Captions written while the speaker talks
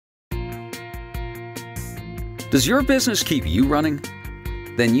Does your business keep you running?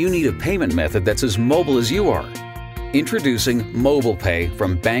 Then you need a payment method that's as mobile as you are. Introducing Mobile Pay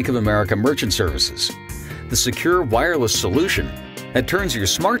from Bank of America Merchant Services, the secure wireless solution that turns your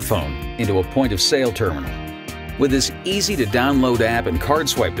smartphone into a point-of-sale terminal. With this easy-to-download app and card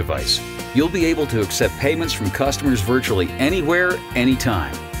swipe device, you'll be able to accept payments from customers virtually anywhere,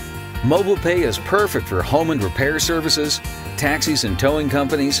 anytime. Mobile Pay is perfect for home and repair services, taxis and towing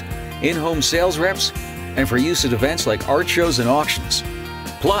companies, in-home sales reps, and for use at events like art shows and auctions.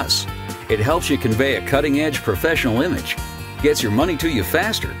 Plus, it helps you convey a cutting-edge professional image, gets your money to you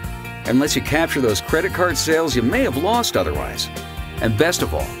faster, and lets you capture those credit card sales you may have lost otherwise. And best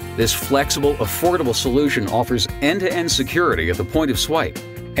of all, this flexible, affordable solution offers end-to-end security at the point of swipe,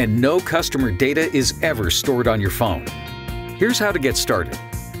 and no customer data is ever stored on your phone. Here's how to get started.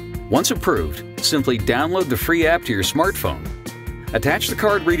 Once approved, simply download the free app to your smartphone, attach the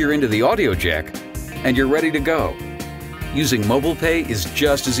card reader into the audio jack, and you're ready to go. Using Mobile Pay is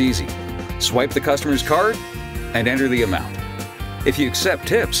just as easy. Swipe the customer's card and enter the amount. If you accept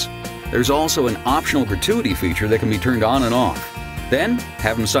tips, there's also an optional gratuity feature that can be turned on and off. Then,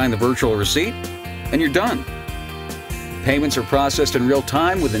 have them sign the virtual receipt, and you're done. Payments are processed in real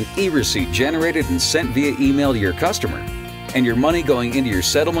time with an e-receipt generated and sent via email to your customer, and your money going into your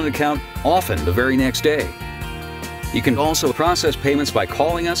settlement account often the very next day. You can also process payments by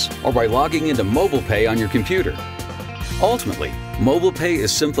calling us or by logging into Mobile Pay on your computer. Ultimately, Mobile Pay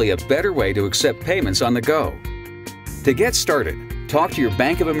is simply a better way to accept payments on the go. To get started, talk to your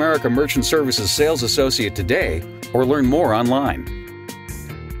Bank of America Merchant Services sales associate today or learn more online.